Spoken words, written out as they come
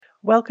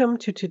Welcome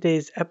to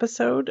today's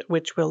episode,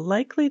 which will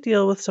likely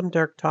deal with some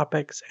dark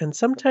topics and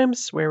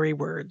sometimes sweary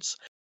words,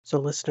 so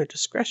listener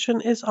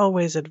discretion is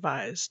always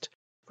advised.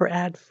 For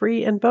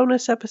ad-free and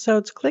bonus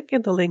episodes, click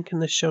in the link in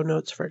the show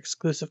notes for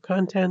exclusive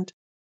content.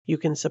 You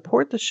can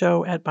support the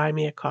show at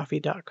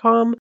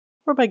buymeacoffee.com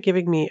or by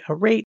giving me a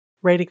rate,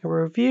 writing a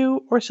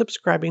review, or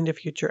subscribing to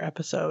future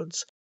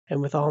episodes.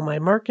 And with all my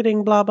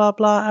marketing blah blah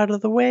blah out of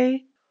the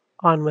way,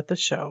 on with the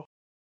show.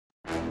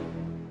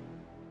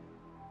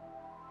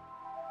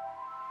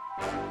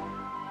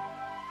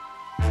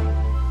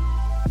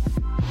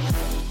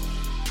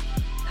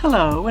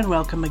 Hello and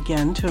welcome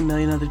again to A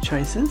Million Other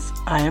Choices.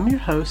 I am your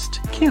host,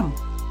 Kim.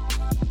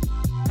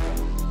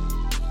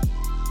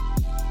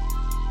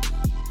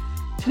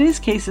 Today's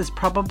case is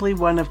probably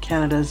one of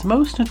Canada's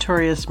most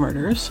notorious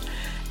murders,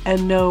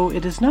 and no,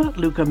 it is not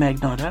Luca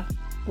Magnotta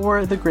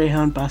or the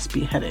Greyhound bus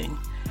beheading.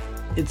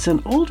 It's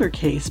an older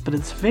case, but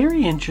it's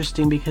very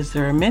interesting because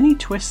there are many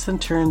twists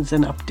and turns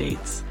and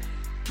updates.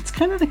 It's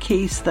kind of the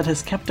case that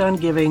has kept on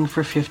giving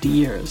for 50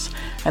 years,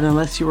 and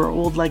unless you are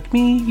old like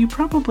me, you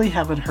probably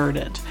haven't heard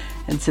it.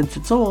 And since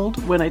it's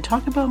old, when I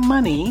talk about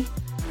money,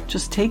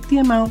 just take the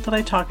amount that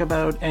I talk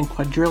about and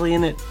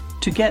quadrillion it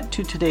to get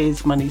to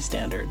today's money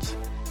standards.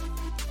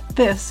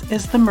 This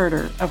is the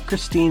murder of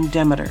Christine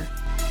Demeter.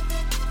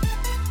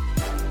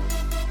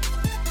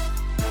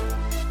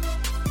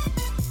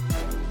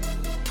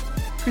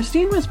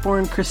 Christine was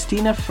born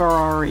Christina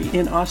Ferrari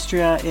in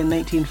Austria in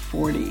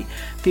 1940,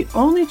 the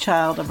only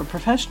child of a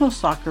professional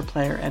soccer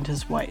player and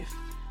his wife.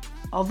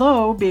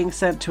 Although being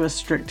sent to a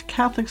strict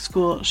Catholic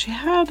school, she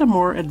had a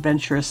more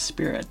adventurous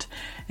spirit.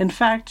 In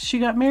fact, she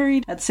got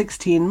married at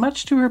 16,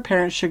 much to her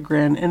parents'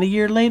 chagrin, and a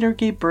year later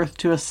gave birth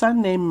to a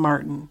son named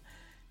Martin.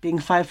 Being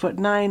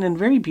 5'9" and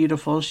very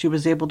beautiful, she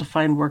was able to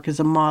find work as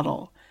a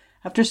model.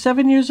 After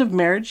 7 years of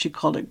marriage, she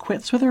called it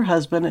quits with her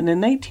husband and in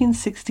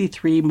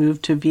 1963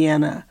 moved to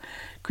Vienna.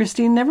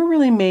 Christine never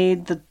really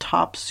made the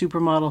top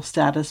supermodel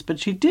status, but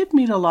she did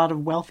meet a lot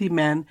of wealthy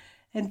men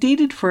and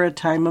dated for a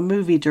time a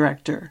movie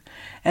director.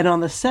 And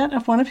on the set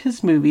of one of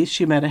his movies,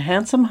 she met a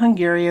handsome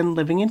Hungarian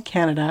living in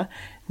Canada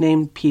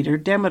named Peter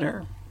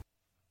Demeter.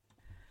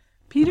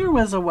 Peter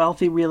was a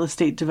wealthy real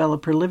estate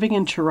developer living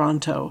in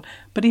Toronto,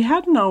 but he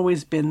hadn't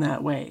always been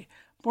that way.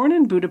 Born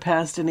in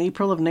Budapest in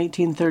April of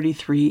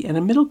 1933 in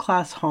a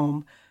middle-class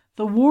home,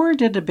 the war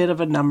did a bit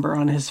of a number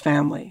on his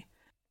family.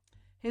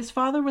 His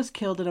father was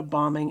killed in a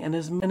bombing, and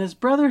his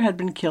brother had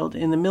been killed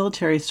in the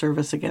military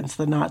service against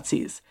the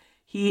Nazis.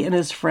 He and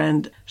his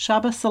friend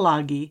Csaba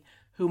Szilágyi,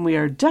 whom we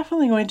are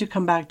definitely going to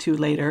come back to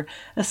later,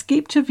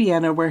 escaped to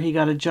Vienna where he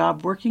got a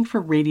job working for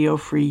Radio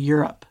Free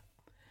Europe.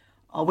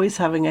 Always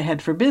having a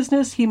head for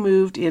business, he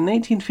moved in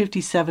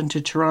 1957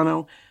 to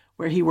Toronto,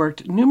 where he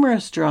worked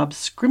numerous jobs,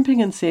 scrimping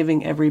and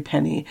saving every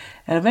penny,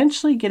 and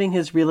eventually getting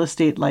his real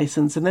estate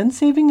license and then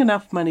saving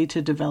enough money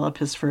to develop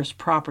his first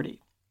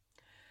property.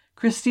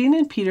 Christine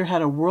and Peter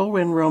had a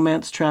whirlwind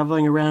romance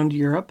traveling around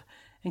Europe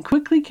and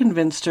quickly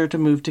convinced her to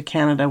move to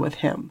Canada with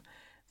him.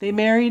 They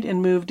married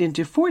and moved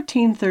into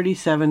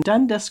 1437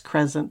 Dundas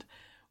Crescent,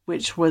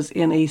 which was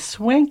in a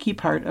swanky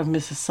part of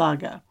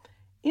Mississauga.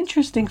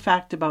 Interesting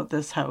fact about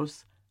this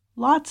house,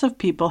 lots of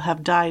people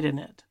have died in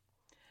it.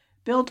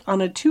 Built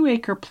on a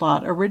 2-acre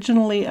plot,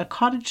 originally a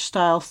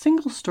cottage-style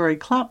single-story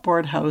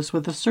clapboard house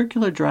with a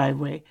circular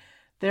driveway,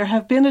 there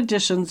have been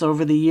additions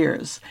over the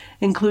years,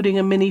 including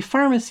a mini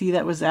pharmacy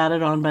that was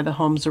added on by the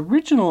home's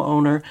original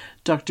owner,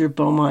 Dr.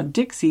 Beaumont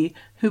Dixie,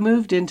 who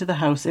moved into the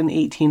house in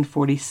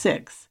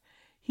 1846.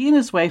 He and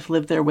his wife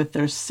lived there with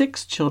their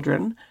 6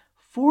 children.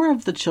 4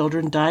 of the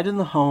children died in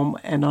the home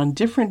and on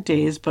different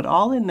days, but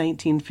all in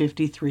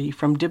 1953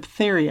 from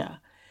diphtheria.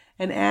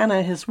 And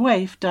Anna, his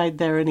wife, died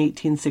there in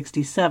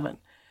 1867.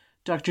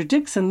 Dr.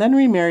 Dixon then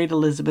remarried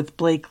Elizabeth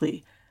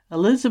Blakely.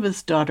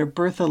 Elizabeth's daughter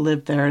Bertha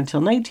lived there until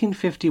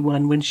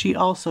 1951 when she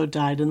also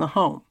died in the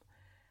home.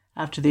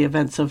 After the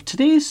events of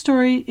today's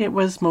story, it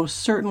was most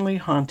certainly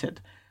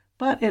haunted,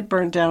 but it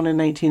burned down in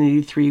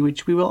 1983,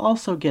 which we will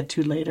also get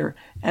to later,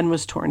 and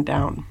was torn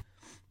down.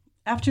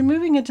 After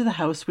moving into the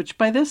house, which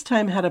by this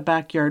time had a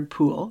backyard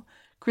pool,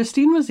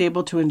 Christine was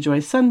able to enjoy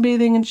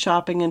sunbathing and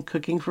shopping and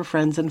cooking for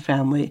friends and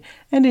family,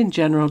 and in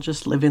general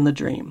just living the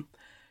dream.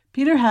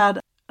 Peter had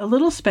a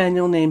little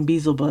spaniel named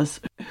Beelzebus,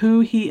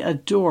 who he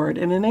adored,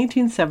 and in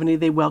 1970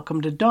 they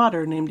welcomed a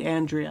daughter named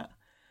Andrea.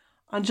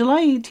 On July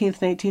 18,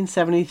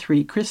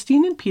 1973,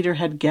 Christine and Peter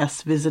had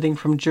guests visiting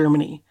from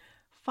Germany,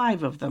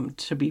 5 of them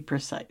to be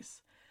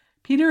precise.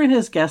 Peter and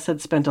his guests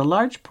had spent a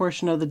large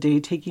portion of the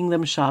day taking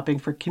them shopping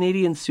for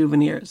Canadian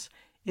souvenirs.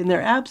 In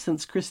their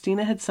absence,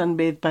 Christina had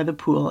sunbathed by the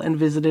pool and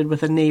visited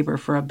with a neighbor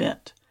for a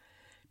bit.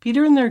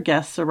 Peter and their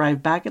guests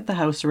arrived back at the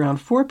house around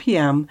 4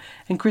 p.m.,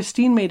 and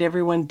Christine made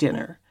everyone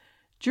dinner.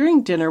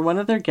 During dinner, one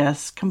of their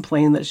guests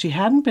complained that she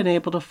hadn't been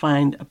able to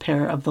find a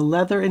pair of the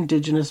leather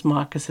indigenous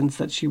moccasins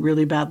that she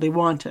really badly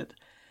wanted.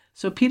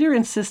 So Peter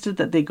insisted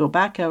that they go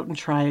back out and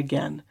try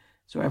again.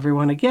 So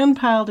everyone again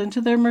piled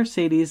into their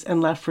Mercedes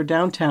and left for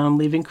downtown,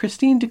 leaving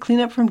Christine to clean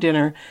up from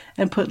dinner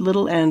and put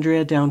little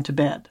Andrea down to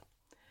bed.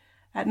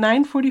 At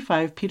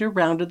 9:45, Peter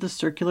rounded the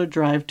circular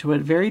drive to a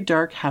very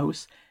dark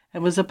house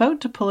and was about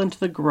to pull into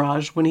the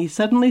garage when he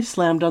suddenly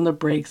slammed on the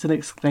brakes and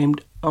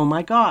exclaimed, "Oh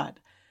my God,"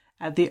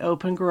 at the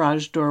open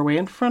garage doorway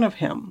in front of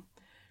him.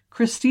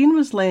 Christine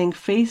was laying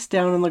face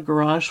down on the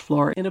garage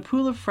floor in a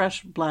pool of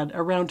fresh blood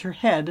around her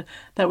head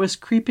that was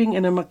creeping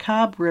in a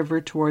macabre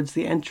river towards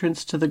the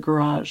entrance to the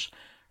garage.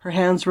 Her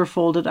hands were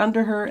folded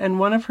under her, and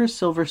one of her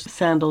silver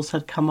sandals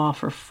had come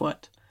off her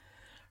foot.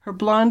 Her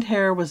blonde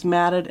hair was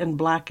matted and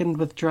blackened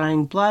with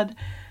drying blood,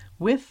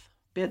 with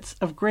bits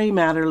of gray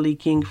matter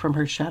leaking from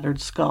her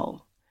shattered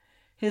skull.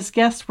 His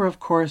guests were, of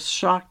course,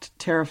 shocked,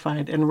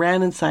 terrified, and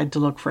ran inside to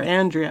look for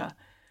Andrea,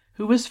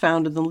 who was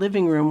found in the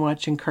living room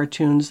watching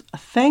cartoons,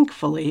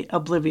 thankfully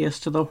oblivious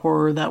to the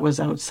horror that was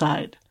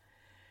outside.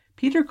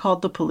 Peter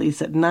called the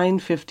police at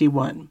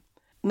 9:51.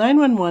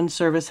 911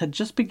 service had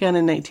just begun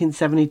in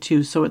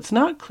 1972, so it's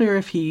not clear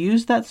if he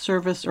used that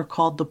service or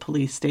called the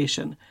police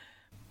station.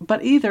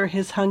 But either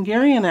his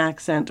Hungarian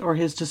accent or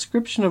his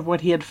description of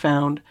what he had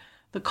found,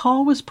 the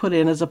call was put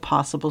in as a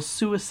possible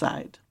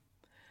suicide.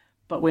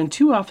 But when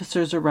two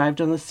officers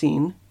arrived on the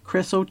scene,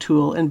 Chris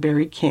O'Toole and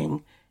Barry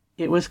King,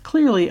 it was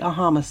clearly a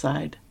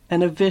homicide,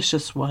 and a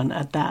vicious one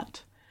at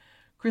that.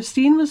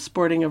 Christine was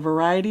sporting a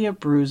variety of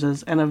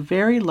bruises and a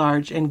very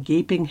large and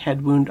gaping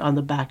head wound on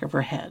the back of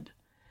her head.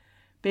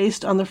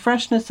 Based on the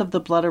freshness of the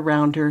blood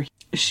around her,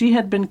 she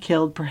had been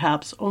killed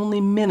perhaps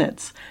only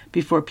minutes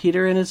before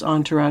Peter and his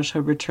entourage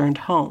had returned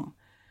home.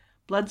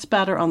 Blood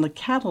spatter on the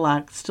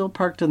Cadillac, still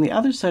parked on the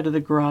other side of the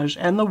garage,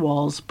 and the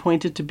walls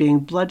pointed to being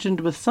bludgeoned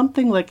with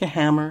something like a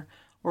hammer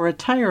or a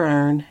tire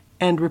iron,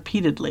 and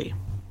repeatedly.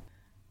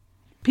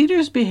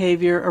 Peter's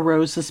behavior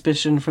arose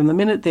suspicion from the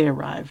minute they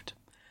arrived.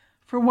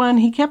 For one,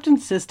 he kept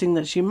insisting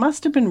that she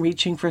must have been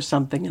reaching for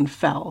something and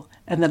fell,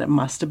 and that it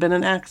must have been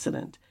an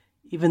accident,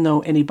 even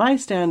though any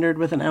bystander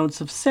with an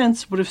ounce of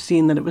sense would have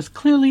seen that it was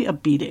clearly a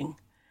beating.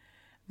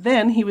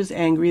 Then he was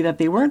angry that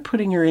they weren't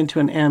putting her into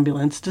an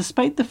ambulance,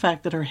 despite the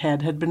fact that her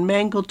head had been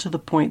mangled to the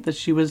point that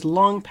she was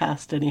long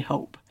past any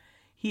hope.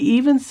 He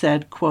even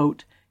said,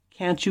 quote,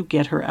 "Can't you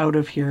get her out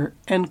of here?"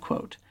 End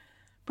quote.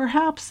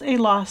 Perhaps a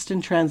lost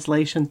in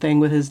translation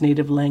thing with his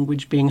native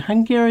language being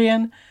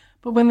Hungarian,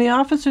 but when the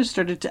officers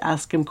started to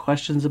ask him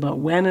questions about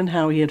when and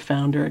how he had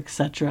found her,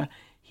 etc.,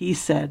 he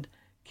said,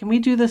 "Can we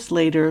do this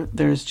later?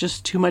 There's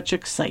just too much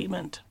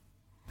excitement."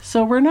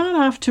 So we're not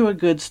off to a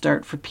good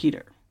start for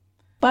Peter.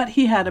 But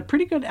he had a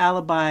pretty good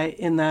alibi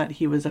in that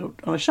he was out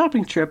on a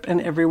shopping trip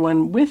and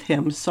everyone with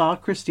him saw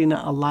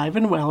Christina alive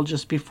and well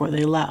just before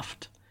they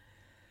left.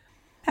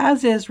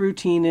 As is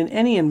routine in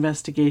any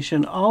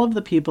investigation, all of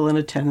the people in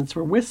attendance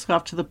were whisked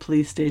off to the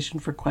police station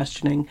for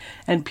questioning,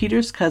 and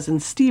Peter's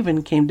cousin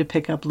Stephen came to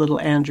pick up little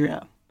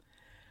Andrea.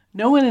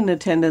 No one in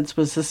attendance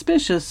was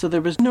suspicious, so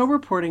there was no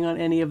reporting on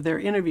any of their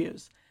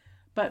interviews.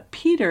 But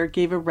Peter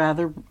gave a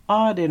rather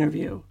odd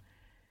interview.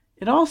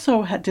 It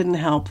also didn't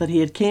help that he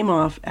had came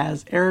off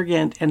as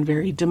arrogant and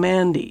very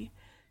demanding.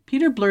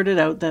 Peter blurted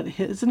out that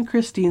his and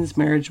Christine's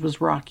marriage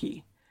was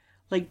rocky,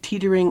 like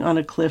teetering on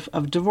a cliff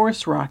of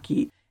divorce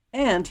rocky,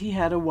 and he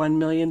had a $1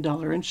 million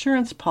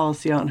insurance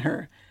policy on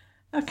her.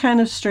 A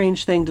kind of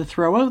strange thing to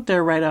throw out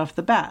there right off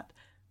the bat,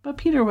 but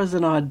Peter was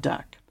an odd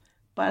duck.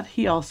 But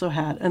he also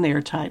had an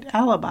airtight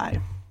alibi.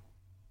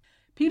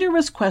 Peter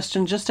was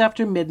questioned just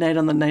after midnight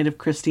on the night of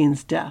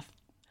Christine's death.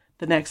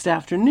 The next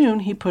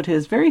afternoon, he put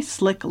his very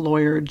slick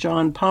lawyer,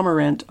 John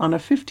Pomerant, on a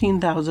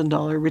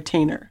 $15,000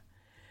 retainer.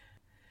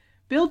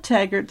 Bill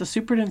Taggart, the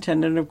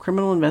superintendent of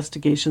criminal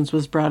investigations,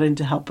 was brought in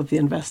to help with the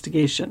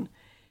investigation.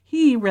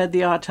 He read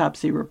the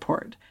autopsy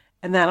report,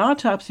 and that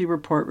autopsy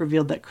report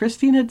revealed that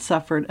Christine had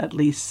suffered at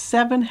least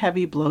 7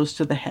 heavy blows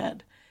to the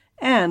head,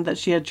 and that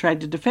she had tried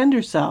to defend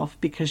herself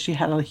because she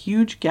had a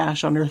huge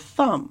gash on her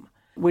thumb,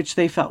 which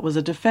they felt was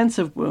a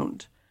defensive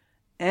wound.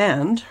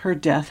 And her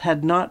death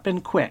had not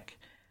been quick.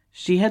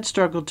 She had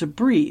struggled to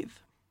breathe.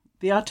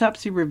 The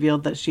autopsy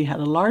revealed that she had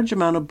a large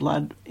amount of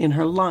blood in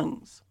her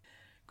lungs.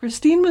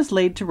 Christine was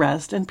laid to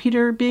rest, and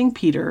Peter, being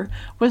Peter,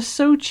 was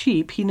so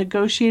cheap he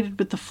negotiated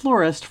with the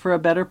florist for a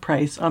better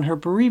price on her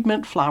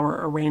bereavement flower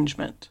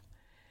arrangement.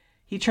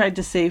 He tried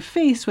to save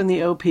face when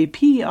the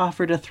OPP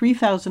offered a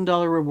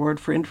 $3,000 reward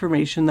for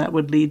information that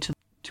would lead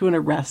to an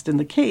arrest in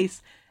the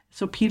case,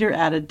 so Peter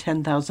added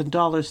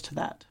 $10,000 to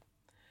that.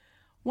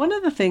 One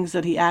of the things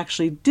that he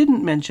actually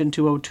didn't mention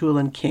to O'Toole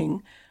and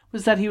King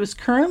was that he was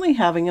currently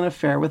having an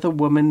affair with a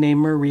woman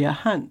named Maria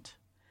Hunt.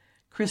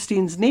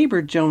 Christine's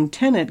neighbor, Joan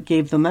Tennant,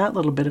 gave them that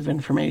little bit of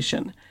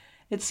information.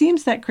 It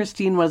seems that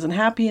Christine wasn't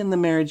happy in the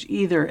marriage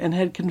either and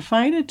had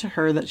confided to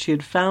her that she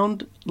had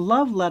found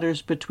love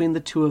letters between the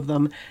two of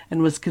them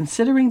and was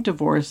considering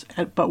divorce,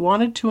 but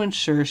wanted to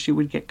ensure she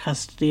would get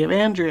custody of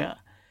Andrea.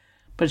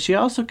 But she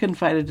also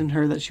confided in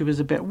her that she was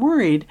a bit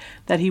worried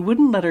that he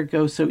wouldn't let her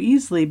go so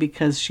easily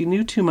because she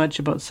knew too much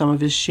about some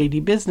of his shady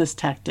business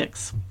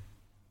tactics.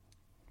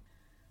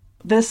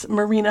 This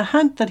Marina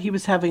Hunt that he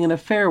was having an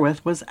affair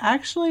with was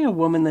actually a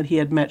woman that he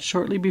had met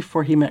shortly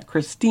before he met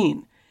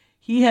Christine.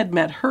 He had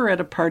met her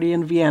at a party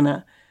in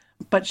Vienna,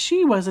 but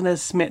she wasn't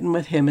as smitten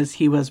with him as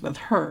he was with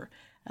her,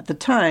 at the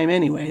time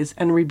anyways,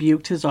 and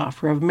rebuked his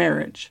offer of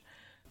marriage.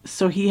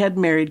 So he had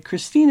married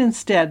Christine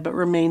instead, but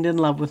remained in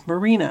love with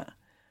Marina.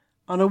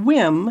 On a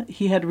whim,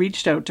 he had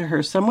reached out to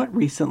her somewhat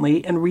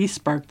recently and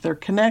re-sparked their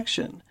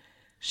connection.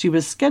 She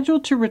was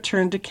scheduled to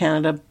return to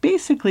Canada,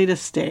 basically to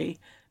stay,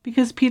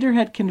 because Peter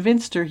had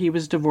convinced her he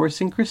was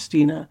divorcing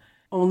Christina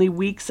only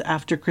weeks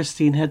after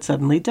Christine had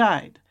suddenly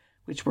died,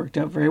 which worked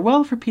out very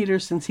well for Peter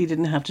since he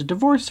didn't have to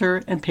divorce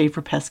her and pay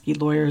for pesky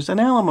lawyers and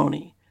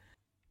alimony.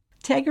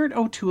 Taggart,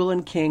 O'Toole,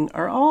 and King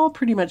are all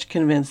pretty much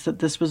convinced that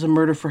this was a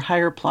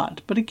murder-for-hire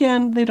plot, but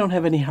again, they don't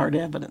have any hard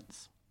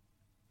evidence.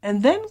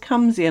 And then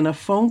comes in a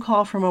phone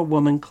call from a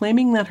woman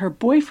claiming that her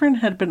boyfriend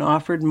had been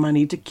offered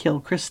money to kill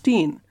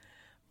Christine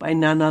by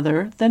none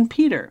other than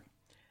Peter.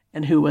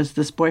 And who was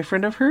this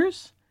boyfriend of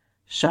hers?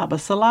 Csaba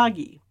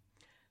Szilágyi.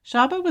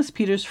 Csaba was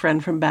Peter's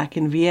friend from back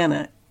in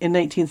Vienna. In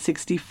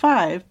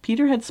 1965,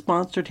 Peter had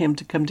sponsored him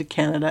to come to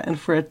Canada, and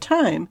for a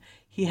time,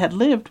 he had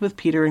lived with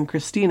Peter and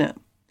Christina.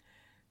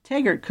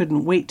 Taggart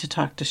couldn't wait to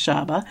talk to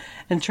Csaba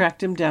and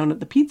tracked him down at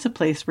the pizza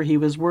place where he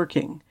was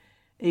working.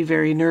 A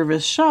very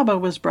nervous Csaba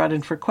was brought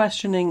in for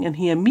questioning, and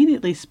he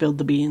immediately spilled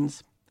the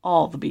beans.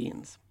 All the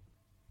beans.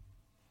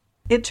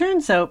 It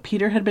turns out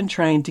Peter had been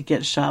trying to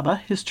get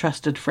Csaba, his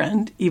trusted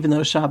friend, even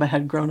though Csaba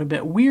had grown a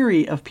bit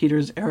weary of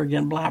Peter's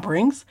arrogant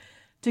blabberings,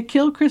 to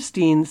kill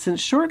Christine since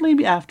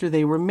shortly after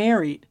they were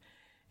married.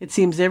 It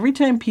seems every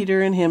time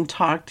Peter and him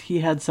talked,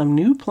 he had some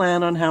new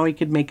plan on how he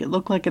could make it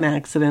look like an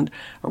accident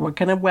or what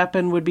kind of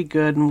weapon would be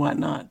good and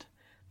whatnot.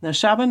 Now,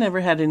 Csaba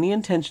never had any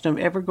intention of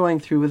ever going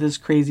through with his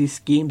crazy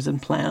schemes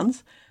and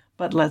plans,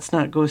 but let's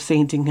not go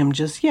sainting him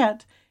just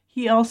yet.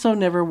 He also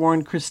never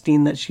warned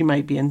Christine that she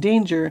might be in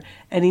danger,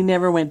 and he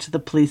never went to the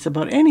police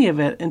about any of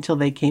it until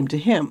they came to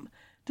him,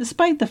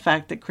 despite the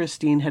fact that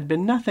Christine had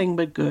been nothing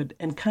but good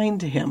and kind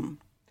to him.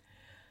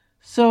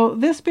 So,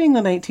 this being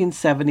the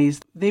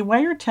 1970s, they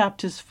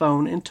wiretapped his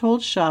phone and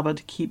told Csaba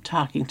to keep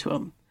talking to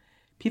him.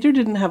 Peter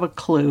didn't have a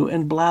clue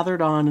and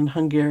blathered on in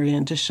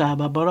Hungarian to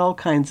Csaba about all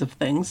kinds of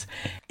things,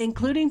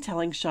 including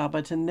telling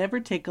Csaba to never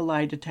take a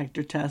lie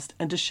detector test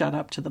and to shut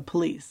up to the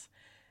police.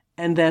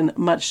 And then,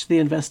 much to the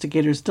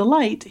investigators'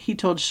 delight, he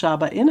told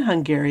Csaba in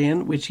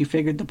Hungarian, which he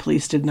figured the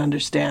police didn't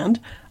understand,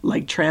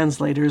 like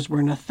translators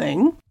weren't a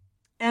thing.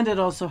 And it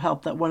also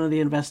helped that one of the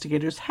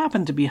investigators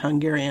happened to be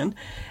Hungarian.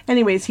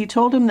 Anyways, he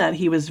told him that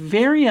he was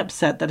very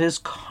upset that his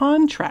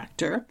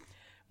contractor,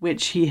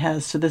 which he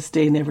has to this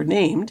day never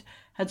named,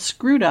 had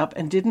screwed up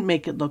and didn't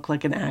make it look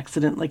like an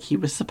accident like he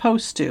was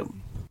supposed to.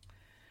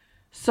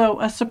 So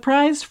a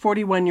surprised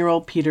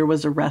 41-year-old Peter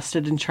was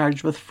arrested and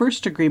charged with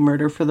first-degree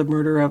murder for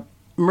the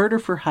murder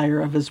for hire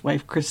of his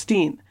wife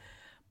Christine.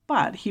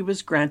 But he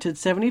was granted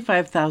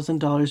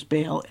 $75,000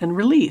 bail and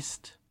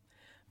released.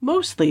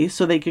 Mostly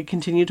so they could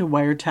continue to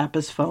wiretap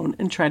his phone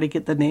and try to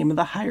get the name of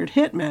the hired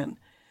hitman.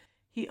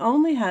 He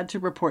only had to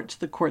report to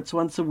the courts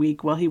once a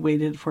week while he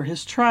waited for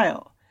his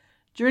trial.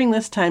 During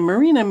this time,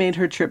 Marina made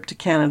her trip to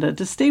Canada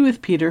to stay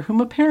with Peter,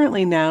 whom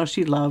apparently now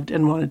she loved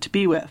and wanted to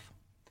be with.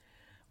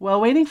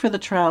 While waiting for the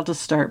trial to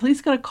start,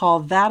 police got a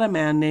call that a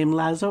man named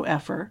László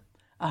Efer,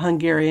 a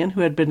Hungarian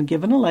who had been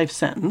given a life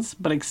sentence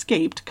but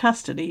escaped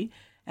custody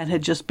and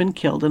had just been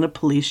killed in a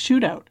police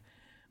shootout,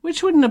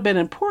 which wouldn't have been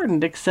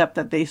important except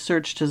that they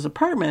searched his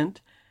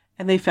apartment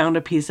and they found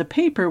a piece of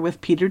paper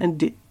with Peter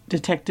and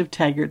Detective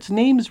Taggart's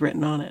names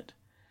written on it.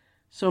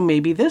 So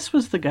maybe this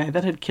was the guy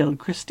that had killed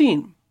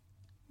Christine.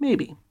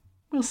 Maybe.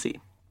 We'll see.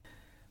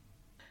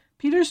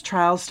 Peter's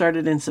trial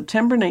started in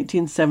September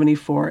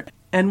 1974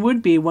 and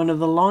would be one of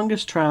the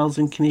longest trials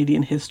in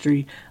Canadian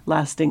history,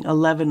 lasting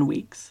 11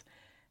 weeks.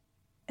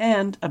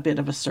 And a bit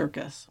of a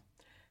circus.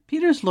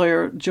 Peter's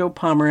lawyer, Joe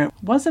Pomerant,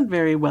 wasn't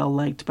very well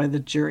liked by the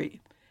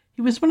jury.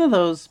 He was one of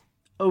those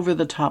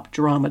over-the-top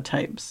drama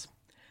types.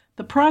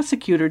 The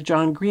prosecutor,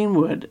 John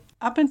Greenwood,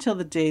 up until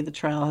the day the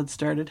trial had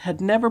started,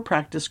 had never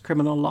practiced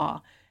criminal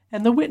law,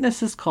 and the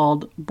witnesses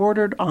called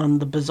bordered on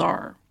the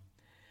bizarre.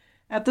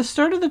 At the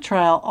start of the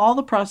trial, all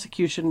the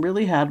prosecution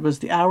really had was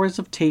the hours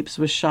of tapes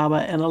with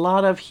Csaba and a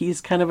lot of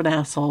he's kind of an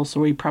asshole,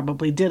 so he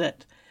probably did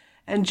it.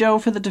 And Joe,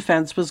 for the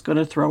defense, was going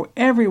to throw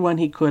everyone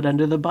he could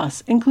under the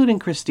bus, including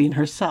Christine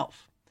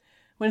herself.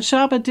 When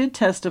Csaba did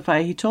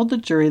testify, he told the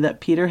jury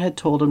that Peter had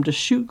told him to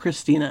shoot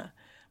Christina,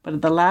 but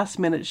at the last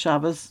minute,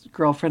 Csaba's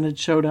girlfriend had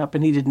showed up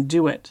and he didn't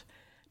do it.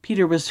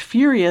 Peter was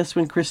furious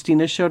when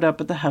Christina showed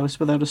up at the house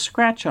without a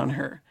scratch on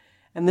her,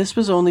 and this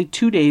was only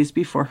 2 days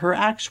before her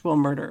actual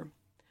murder.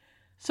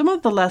 Some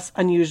of the less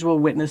unusual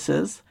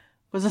witnesses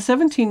was a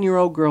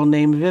 17-year-old girl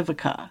named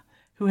Vivica,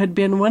 who had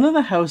been one of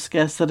the house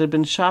guests that had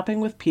been shopping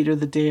with Peter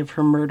the day of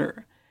her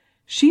murder.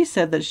 She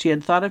said that she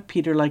had thought of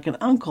Peter like an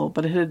uncle,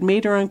 but it had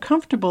made her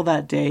uncomfortable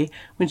that day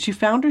when she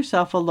found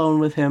herself alone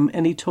with him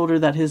and he told her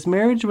that his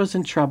marriage was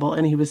in trouble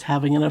and he was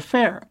having an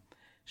affair.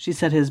 She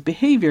said his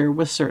behavior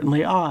was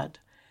certainly odd.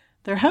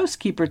 Their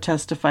housekeeper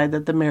testified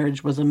that the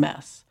marriage was a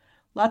mess.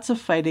 Lots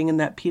of fighting and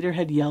that Peter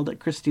had yelled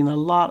at Christine a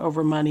lot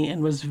over money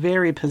and was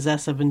very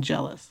possessive and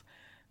jealous.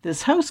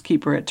 This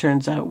housekeeper, it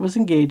turns out, was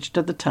engaged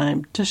at the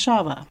time to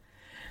Csaba.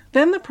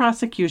 Then the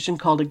prosecution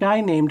called a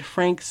guy named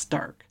Frank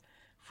Stark.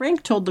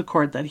 Frank told the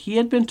court that he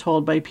had been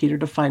told by Peter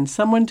to find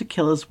someone to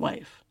kill his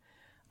wife.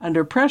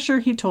 Under pressure,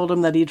 he told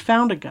him that he'd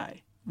found a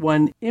guy,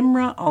 one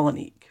Imre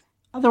Alanik,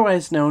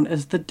 otherwise known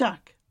as the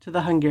Duck to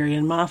the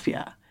Hungarian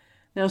mafia.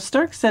 Now,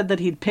 Stark said that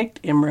he'd picked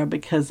Imre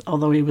because,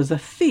 although he was a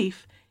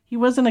thief, he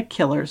wasn't a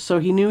killer, so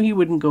he knew he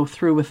wouldn't go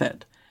through with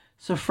it.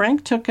 So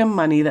Frank took him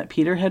money that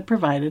Peter had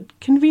provided,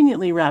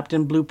 conveniently wrapped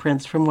in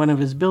blueprints from one of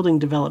his building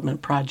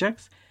development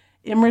projects.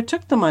 Imre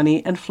took the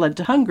money and fled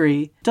to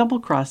Hungary,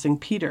 double-crossing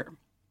Peter.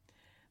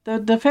 The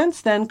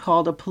defense then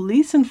called a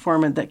police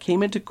informant that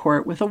came into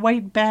court with a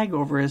white bag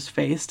over his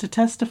face to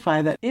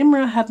testify that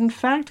Imre had in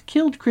fact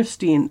killed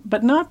Christine,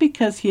 but not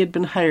because he had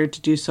been hired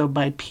to do so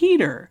by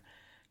Peter,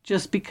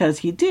 just because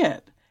he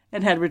did,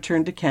 and had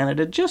returned to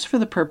Canada just for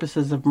the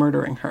purposes of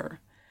murdering her.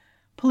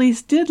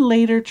 Police did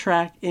later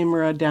track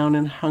Imre down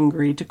in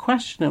Hungary to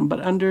question him,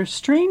 but under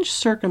strange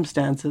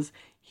circumstances,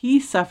 he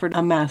suffered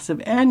a massive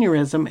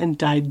aneurysm and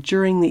died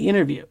during the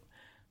interview.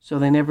 So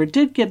they never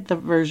did get the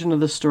version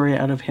of the story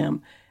out of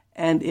him.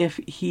 And if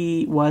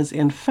he was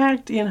in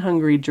fact in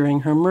Hungary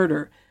during her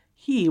murder,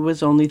 he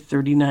was only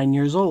 39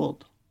 years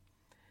old.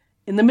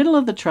 In the middle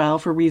of the trial,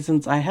 for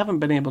reasons I haven't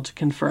been able to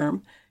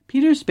confirm,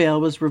 Peter's bail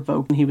was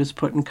revoked and he was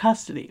put in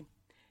custody.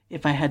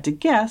 If I had to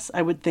guess,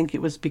 I would think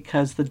it was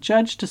because the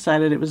judge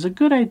decided it was a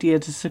good idea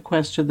to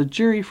sequester the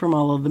jury from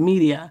all of the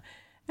media,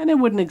 and it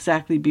wouldn't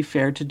exactly be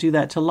fair to do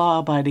that to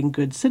law-abiding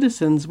good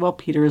citizens while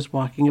Peter is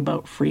walking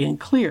about free and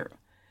clear.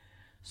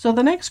 So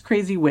the next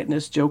crazy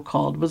witness Joe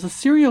called was a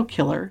serial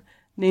killer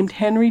named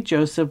Henry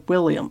Joseph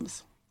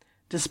Williams.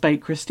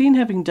 Despite Christine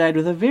having died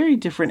with a very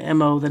different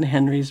MO than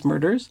Henry's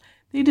murders,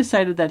 they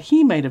decided that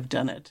he might have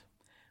done it,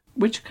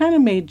 which kind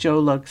of made Joe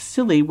look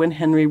silly when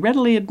Henry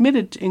readily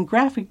admitted in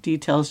graphic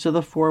details to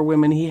the 4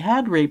 women he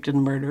had raped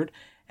and murdered,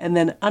 and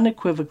then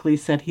unequivocally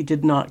said he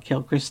did not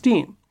kill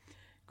Christine.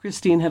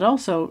 Christine had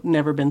also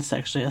never been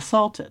sexually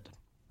assaulted.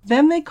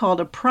 Then they called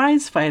a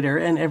prize fighter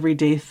and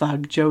everyday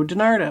thug, Joe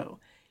DiNardo.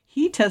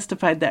 He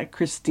testified that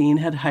Christine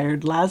had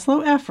hired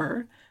Laszlo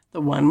Effer,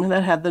 the one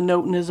that had the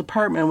note in his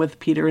apartment with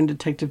Peter and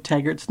Detective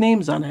Taggart's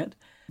names on it,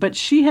 but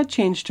she had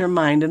changed her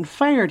mind and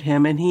fired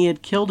him, and he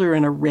had killed her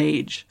in a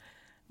rage.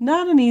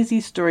 Not an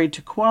easy story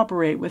to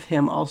corroborate with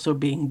him also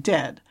being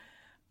dead,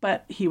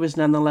 but he was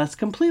nonetheless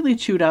completely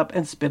chewed up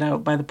and spit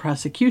out by the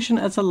prosecution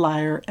as a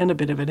liar and a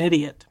bit of an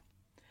idiot.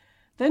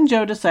 Then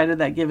Joe decided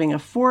that giving a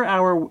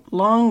 4-hour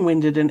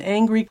long-winded and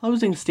angry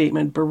closing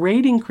statement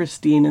berating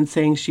Christine and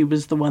saying she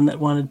was the one that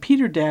wanted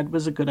Peter dead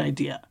was a good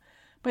idea.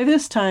 By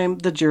this time,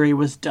 the jury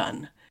was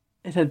done.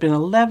 It had been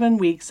 11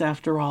 weeks,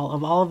 after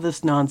all of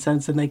this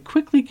nonsense, and they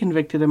quickly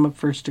convicted him of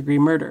first-degree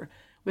murder,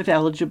 with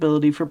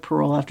eligibility for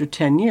parole after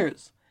 10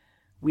 years.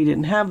 We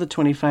didn't have the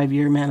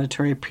 25-year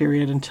mandatory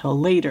period until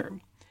later.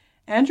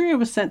 Andrea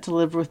was sent to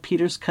live with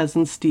Peter's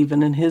cousin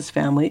Stephen and his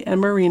family, and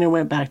Marina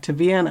went back to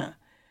Vienna.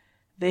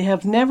 They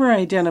have never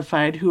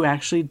identified who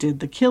actually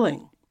did the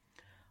killing.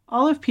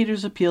 All of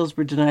Peter's appeals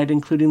were denied,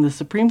 including the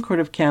Supreme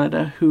Court of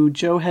Canada, who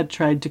Joe had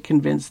tried to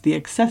convince the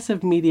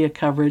excessive media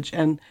coverage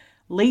and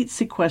late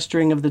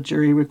sequestering of the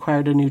jury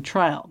required a new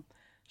trial.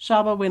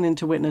 Shaba went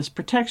into witness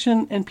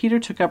protection, and Peter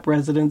took up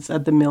residence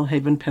at the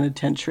Millhaven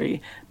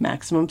Penitentiary,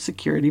 maximum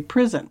security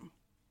prison.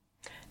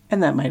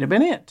 And that might have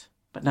been it,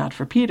 but not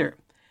for Peter.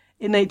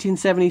 In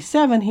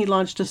 1977, he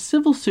launched a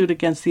civil suit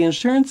against the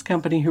insurance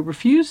company who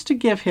refused to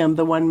give him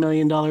the $1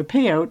 million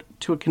payout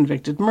to a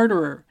convicted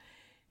murderer.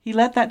 He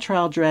let that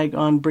trial drag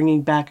on,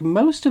 bringing back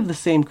most of the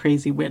same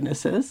crazy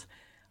witnesses.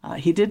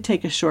 He did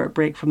take a short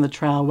break from the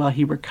trial while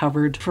he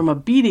recovered from a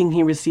beating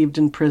he received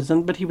in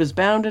prison, but he was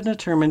bound and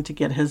determined to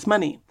get his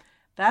money.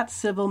 That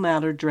civil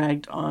matter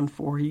dragged on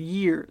for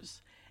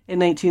years. In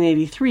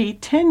 1983,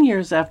 10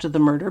 years after the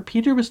murder,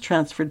 Peter was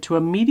transferred to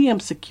a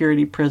medium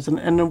security prison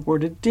and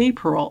awarded day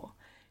parole.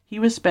 He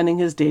was spending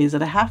his days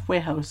at a halfway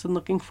house and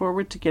looking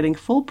forward to getting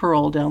full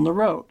parole down the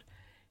road.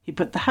 He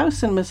put the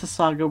house in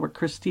Mississauga where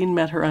Christine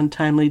met her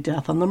untimely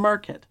death on the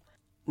market.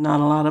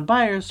 Not a lot of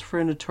buyers for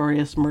a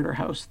notorious murder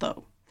house,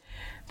 though.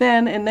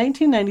 Then, in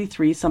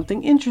 1993,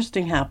 something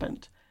interesting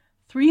happened.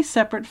 3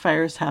 separate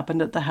fires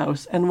happened at the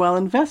house, and while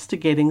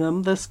investigating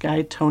them, this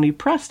guy, Tony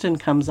Preston,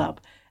 comes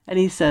up, and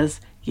he says,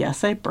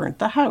 "Yes, I burnt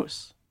the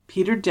house.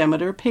 Peter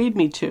Demeter paid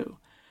me to."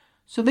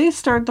 So they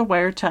start the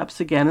wiretaps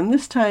again, and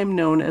this time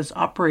known as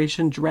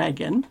Operation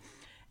Dragon,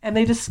 and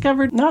they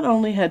discovered not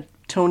only had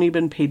Tony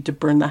been paid to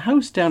burn the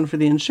house down for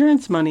the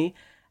insurance money,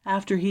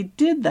 after he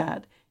did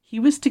that, he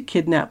was to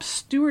kidnap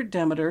Stuart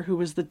Demeter, who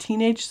was the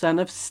teenage son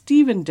of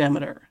Stephen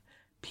Demeter,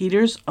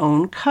 Peter's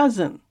own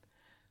cousin.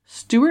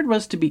 Stuart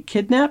was to be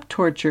kidnapped,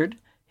 tortured,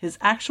 his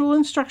actual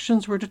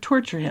instructions were to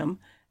torture him,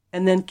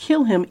 and then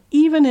kill him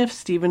even if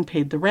Stephen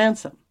paid the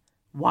ransom.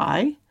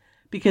 Why?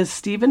 Because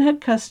Stephen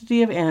had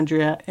custody of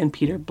Andrea, and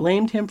Peter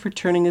blamed him for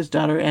turning his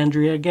daughter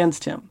Andrea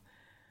against him.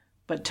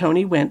 But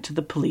Tony went to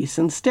the police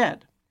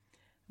instead.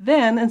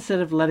 Then, instead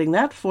of letting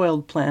that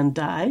foiled plan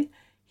die,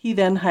 he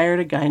then hired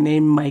a guy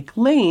named Mike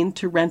Lane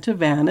to rent a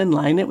van and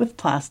line it with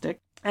plastic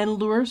and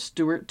lure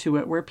Stuart to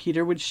it where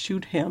Peter would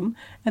shoot him,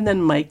 and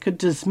then Mike could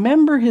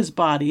dismember his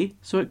body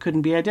so it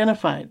couldn't be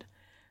identified.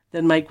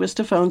 Then Mike was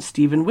to phone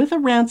Stephen with a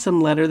ransom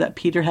letter that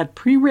Peter had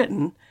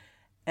pre-written,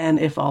 and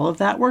if all of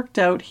that worked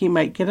out, he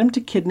might get him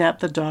to kidnap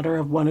the daughter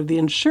of one of the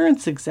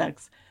insurance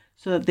execs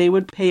so that they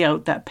would pay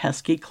out that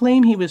pesky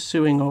claim he was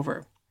suing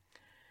over.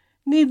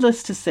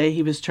 Needless to say,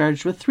 he was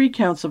charged with 3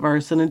 counts of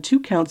arson and 2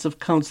 counts of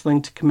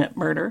counseling to commit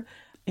murder,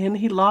 and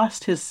he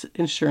lost his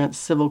insurance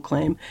civil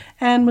claim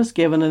and was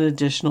given an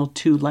additional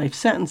 2 life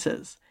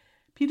sentences.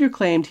 Peter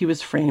claimed he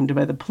was framed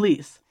by the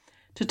police.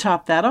 To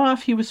top that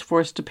off, he was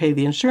forced to pay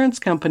the insurance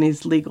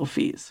company's legal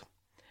fees.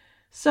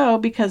 So,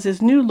 because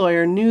his new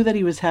lawyer knew that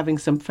he was having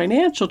some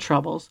financial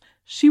troubles,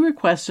 she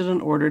requested an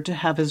order to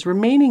have his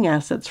remaining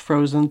assets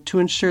frozen to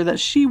ensure that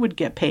she would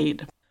get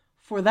paid.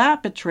 For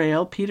that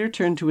betrayal, Peter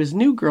turned to his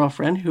new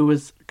girlfriend, who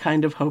was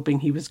kind of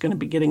hoping he was going to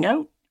be getting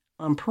out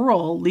on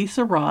parole,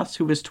 Lisa Ross,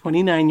 who was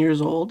 29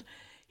 years old.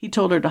 He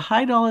told her to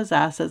hide all his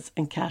assets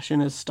and cash in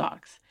his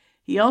stocks.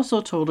 He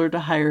also told her to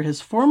hire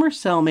his former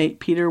cellmate,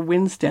 Peter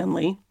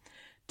Winstanley,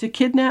 to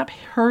kidnap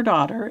her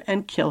daughter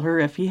and kill her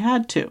if he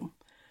had to.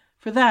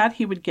 For that,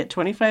 he would get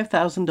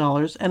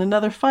 $25,000 and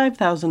another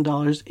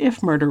 $5,000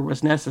 if murder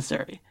was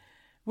necessary.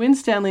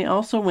 Winstanley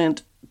also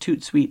went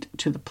toot sweet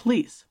to the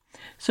police.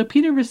 So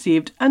Peter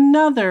received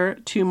another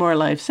 2 more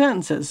life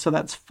sentences, so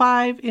that's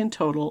 5 in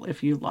total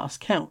if you've lost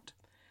count.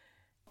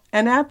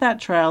 And at that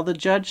trial, the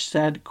judge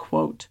said,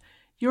 quote,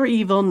 "Your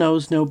evil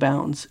knows no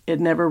bounds. It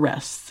never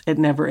rests. It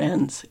never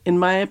ends. In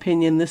my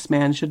opinion, this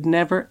man should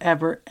never,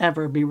 ever,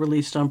 ever be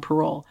released on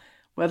parole.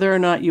 Whether or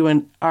not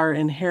you are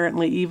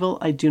inherently evil,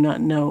 I do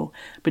not know,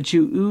 but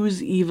you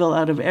ooze evil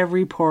out of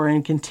every pore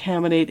and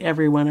contaminate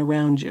everyone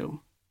around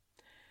you."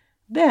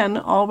 Then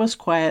all was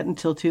quiet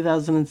until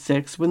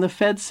 2006, when the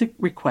feds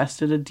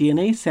requested a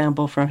DNA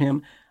sample from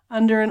him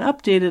under an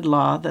updated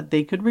law that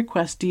they could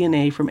request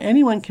DNA from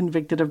anyone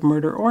convicted of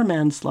murder or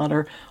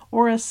manslaughter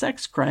or a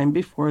sex crime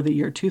before the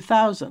year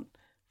 2000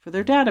 for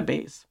their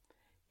database.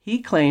 He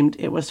claimed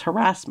it was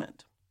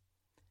harassment,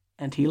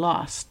 and he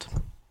lost.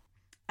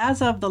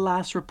 As of the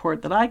last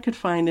report that I could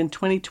find in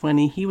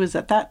 2020, he was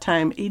at that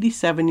time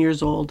 87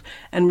 years old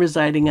and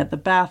residing at the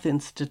Bath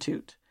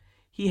Institute.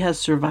 He has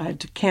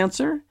survived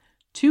cancer,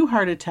 2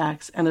 heart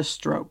attacks, and a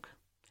stroke.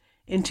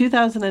 In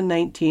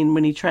 2019,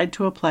 when he tried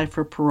to apply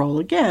for parole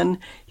again,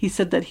 he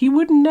said that he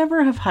would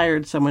never have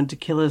hired someone to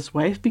kill his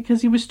wife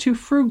because he was too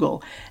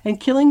frugal, and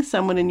killing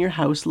someone in your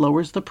house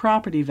lowers the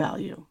property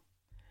value.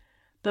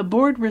 The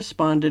board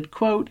responded,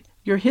 quote,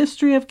 "Your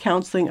history of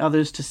counseling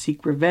others to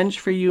seek revenge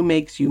for you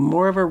makes you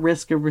more of a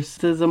risk of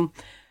recidivism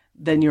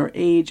than your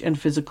age and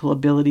physical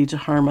ability to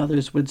harm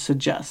others would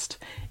suggest.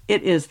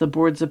 It is the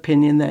board's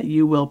opinion that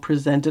you will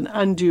present an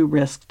undue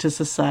risk to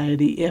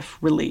society if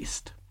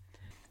released."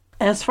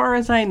 As far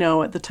as I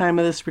know, at the time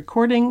of this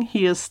recording,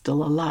 he is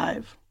still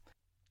alive.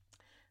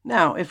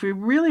 Now, if we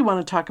really want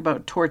to talk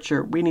about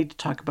torture, we need to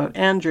talk about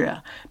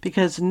Andrea,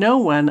 because no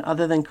one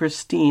other than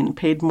Christine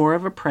paid more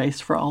of a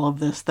price for all of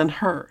this than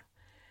her.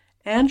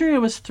 Andrea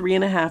was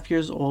 3.5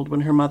 years old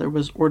when her mother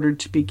was ordered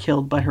to be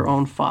killed by her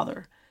own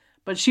father.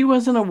 But she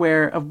wasn't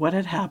aware of what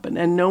had happened,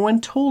 and no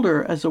one told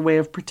her as a way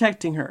of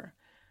protecting her.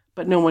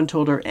 But no one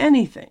told her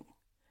anything.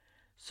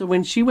 So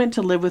when she went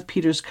to live with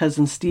Peter's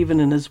cousin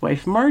Stephen and his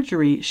wife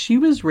Marjorie, she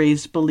was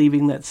raised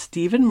believing that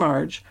Steve and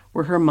Marge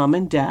were her mom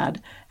and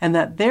dad, and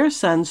that their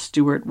son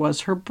Stuart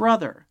was her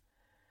brother.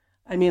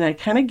 I mean, I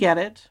kind of get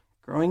it.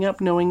 Growing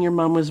up knowing your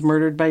mom was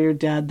murdered by your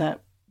dad,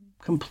 that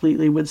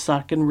completely would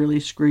suck and really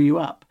screw you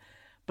up.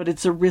 But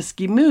it's a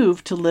risky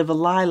move to live a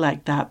lie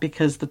like that,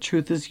 because the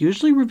truth is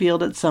usually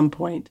revealed at some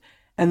point,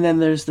 and then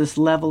there's this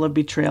level of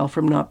betrayal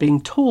from not being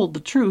told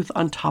the truth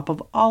on top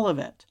of all of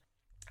it.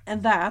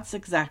 And that's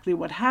exactly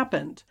what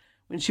happened.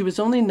 When she was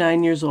only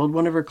 9 years old,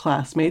 one of her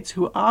classmates,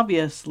 who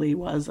obviously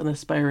was an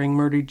aspiring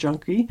murder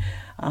junkie,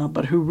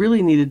 but who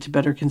really needed to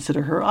better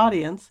consider her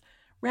audience,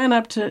 ran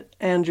up to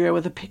Andrea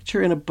with a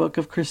picture in a book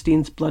of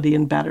Christine's bloody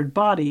and battered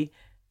body,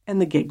 and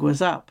the gig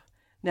was up.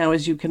 Now,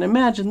 as you can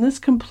imagine, this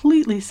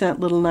completely sent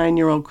little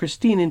 9-year-old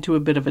Christine into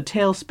a bit of a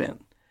tailspin.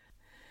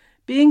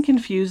 Being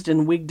confused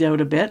and wigged out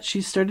a bit,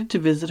 she started to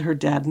visit her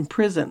dad in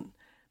prison.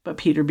 But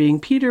Peter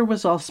being Peter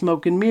was all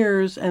smoke and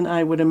mirrors, and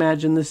I would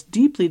imagine this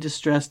deeply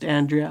distressed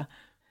Andrea,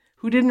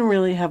 who didn't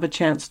really have a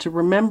chance to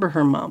remember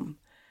her mom.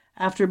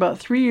 After about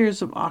 3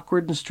 years of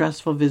awkward and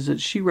stressful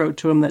visits, she wrote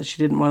to him that she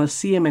didn't want to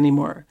see him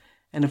anymore.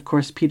 And of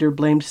course, Peter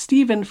blamed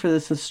Stephen for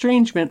this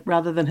estrangement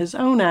rather than his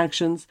own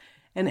actions,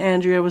 and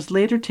Andrea was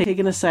later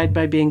taken aside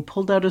by being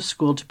pulled out of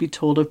school to be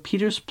told of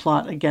Peter's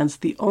plot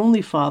against the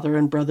only father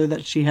and brother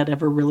that she had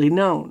ever really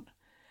known.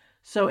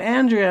 So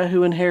Andrea,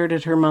 who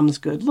inherited her mom's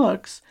good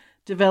looks,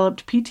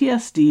 developed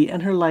PTSD,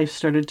 and her life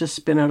started to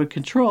spin out of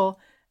control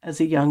as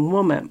a young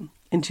woman.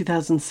 In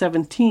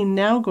 2017,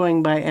 now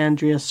going by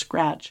Andrea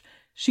Scratch,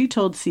 she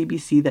told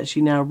CBC that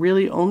she now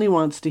really only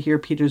wants to hear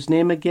Peter's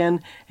name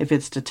again if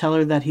it's to tell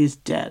her that he's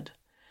dead.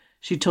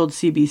 She told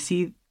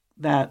CBC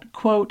that,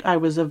 quote, "I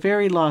was a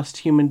very lost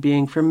human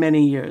being for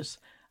many years.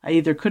 I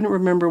either couldn't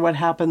remember what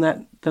happened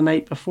the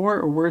night before,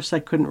 or worse, I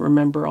couldn't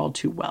remember all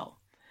too well.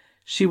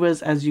 She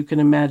was, as you can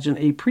imagine,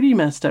 a pretty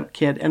messed up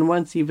kid, and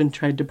once even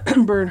tried to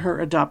burn her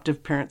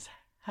adoptive parents'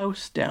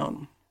 house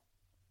down.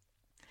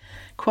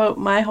 Quote,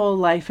 my whole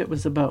life it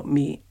was about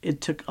me.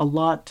 It took a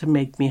lot to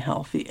make me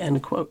healthy,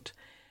 end quote.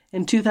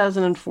 In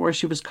 2004,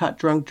 she was caught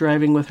drunk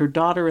driving with her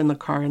daughter in the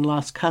car and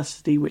lost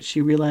custody, which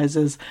she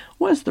realizes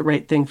was the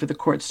right thing for the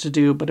courts to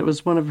do, but it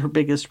was one of her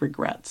biggest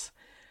regrets.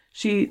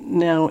 She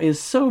now is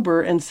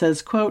sober and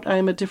says, quote, I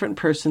am a different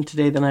person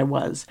today than I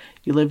was.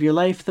 You live your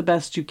life the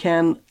best you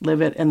can, live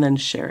it, and then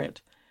share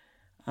it.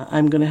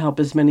 I'm going to help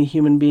as many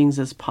human beings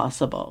as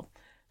possible.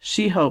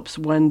 She hopes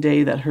one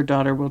day that her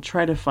daughter will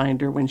try to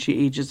find her when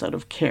she ages out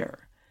of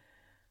care.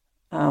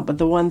 But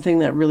the one thing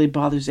that really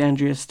bothers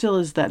Andrea still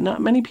is that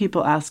not many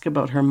people ask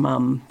about her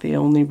mom. They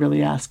only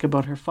really ask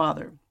about her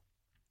father.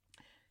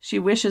 She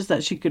wishes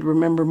that she could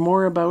remember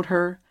more about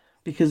her,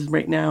 because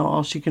right now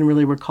all she can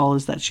really recall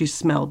is that she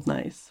smelled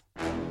nice.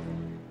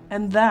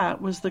 And that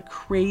was the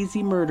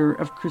crazy murder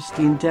of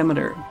Christine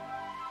Demeter.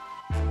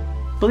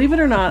 Believe it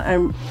or not,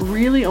 I'm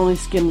really only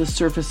skimmed the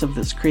surface of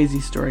this crazy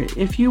story.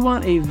 If you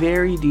want a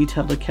very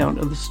detailed account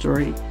of the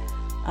story,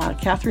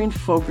 Catherine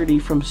Fogarty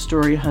from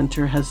Story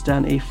Hunter has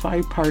done a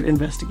 5-part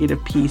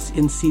investigative piece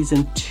in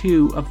season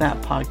 2 of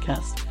that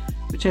podcast,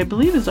 which I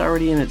believe is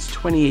already in its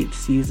 28th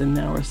season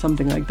now or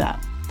something like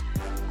that.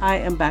 I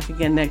am back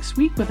again next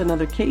week with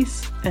another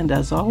case, and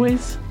as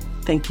always,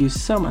 thank you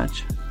so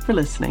much for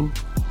listening.